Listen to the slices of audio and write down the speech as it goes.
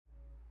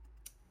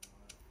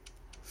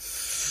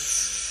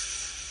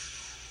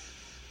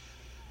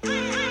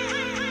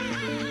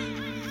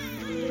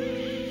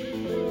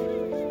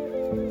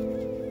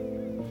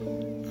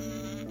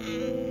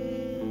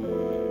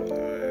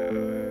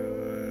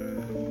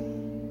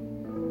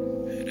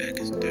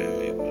What's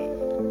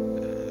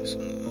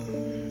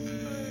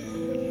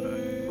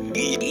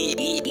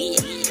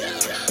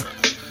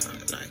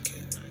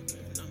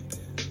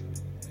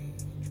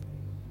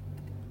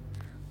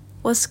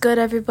good,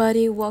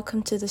 everybody?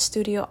 Welcome to the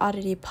Studio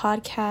Oddity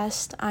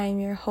podcast. I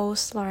am your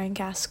host, Lauren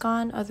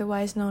Gascon,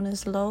 otherwise known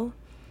as Lo.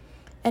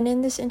 And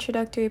in this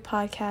introductory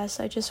podcast,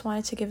 I just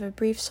wanted to give a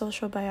brief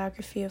social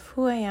biography of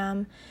who I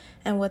am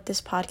and what this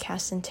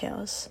podcast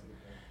entails.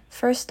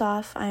 First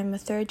off, I am a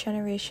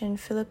third-generation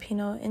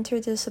Filipino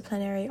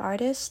interdisciplinary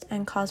artist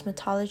and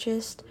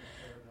cosmetologist,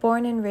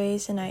 born and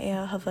raised in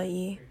Aiea,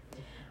 Hawaii.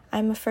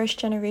 I'm a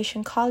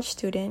first-generation college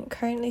student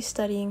currently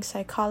studying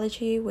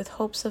psychology with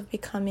hopes of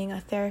becoming a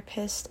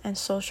therapist and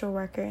social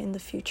worker in the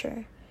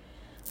future.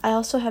 I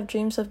also have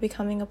dreams of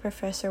becoming a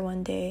professor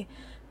one day,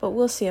 but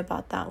we'll see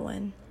about that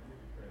one.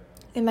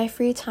 In my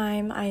free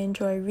time, I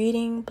enjoy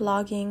reading,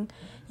 blogging.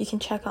 You can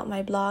check out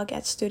my blog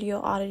at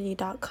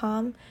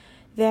studiooddity.com.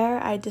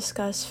 There, I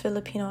discuss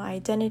Filipino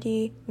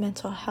identity,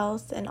 mental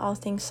health, and all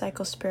things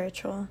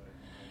psychospiritual.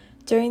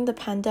 During the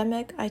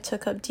pandemic, I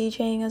took up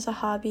DJing as a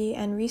hobby,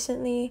 and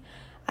recently,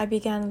 I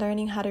began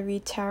learning how to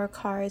read tarot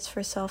cards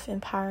for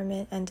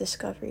self-empowerment and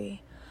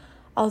discovery.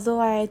 Although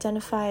I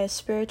identify as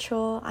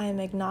spiritual, I am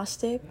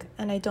agnostic,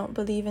 and I don't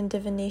believe in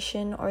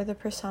divination or the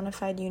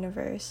personified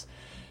universe.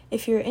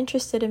 If you're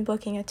interested in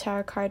booking a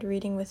tarot card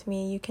reading with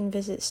me, you can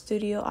visit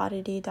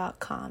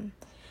studiooddity.com.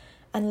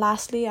 And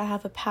lastly, I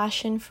have a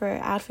passion for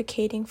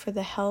advocating for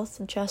the health,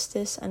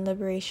 justice, and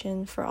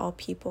liberation for all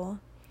people.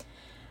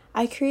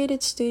 I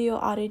created Studio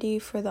Oddity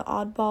for the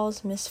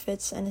oddballs,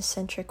 misfits, and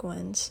eccentric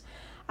ones.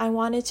 I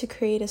wanted to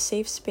create a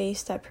safe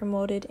space that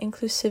promoted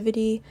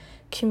inclusivity,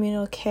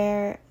 communal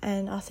care,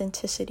 and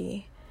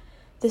authenticity.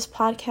 This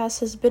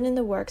podcast has been in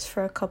the works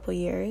for a couple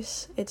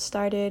years. It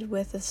started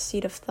with a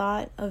seed of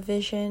thought, a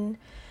vision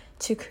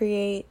to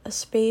create a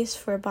space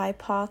for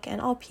BIPOC and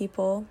all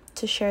people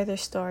to share their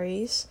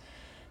stories,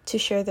 to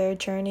share their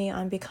journey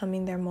on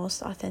becoming their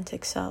most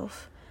authentic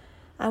self.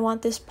 I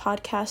want this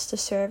podcast to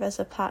serve as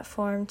a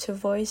platform to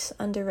voice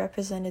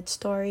underrepresented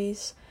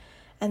stories,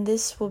 and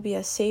this will be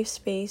a safe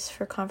space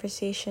for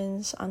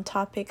conversations on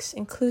topics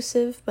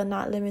inclusive but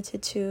not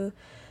limited to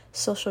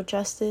social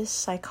justice,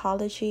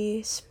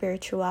 psychology,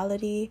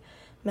 spirituality,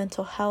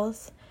 mental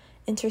health,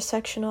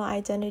 intersectional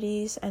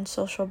identities, and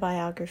social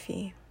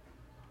biography.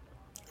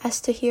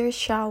 As Tahir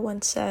Shah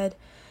once said,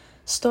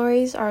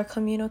 stories are a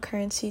communal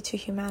currency to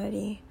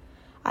humanity.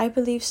 I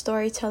believe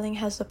storytelling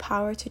has the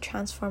power to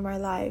transform our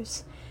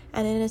lives,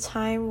 and in a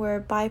time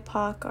where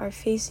BIPOC are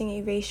facing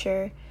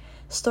erasure,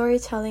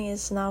 storytelling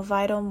is now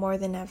vital more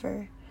than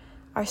ever.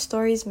 Our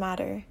stories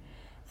matter,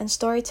 and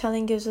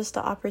storytelling gives us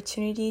the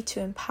opportunity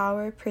to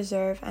empower,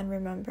 preserve, and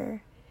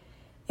remember.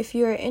 If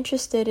you are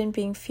interested in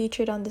being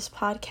featured on this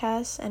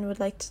podcast and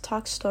would like to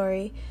talk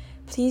story,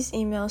 please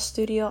email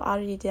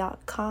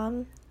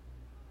studiooddity.com,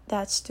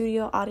 that's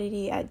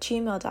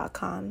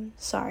studiooddity@gmail.com,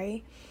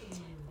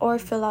 or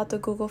fill out the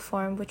Google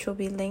form, which will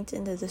be linked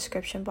in the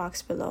description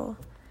box below.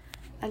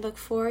 I look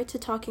forward to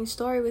talking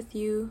story with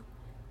you.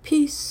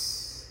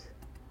 Peace.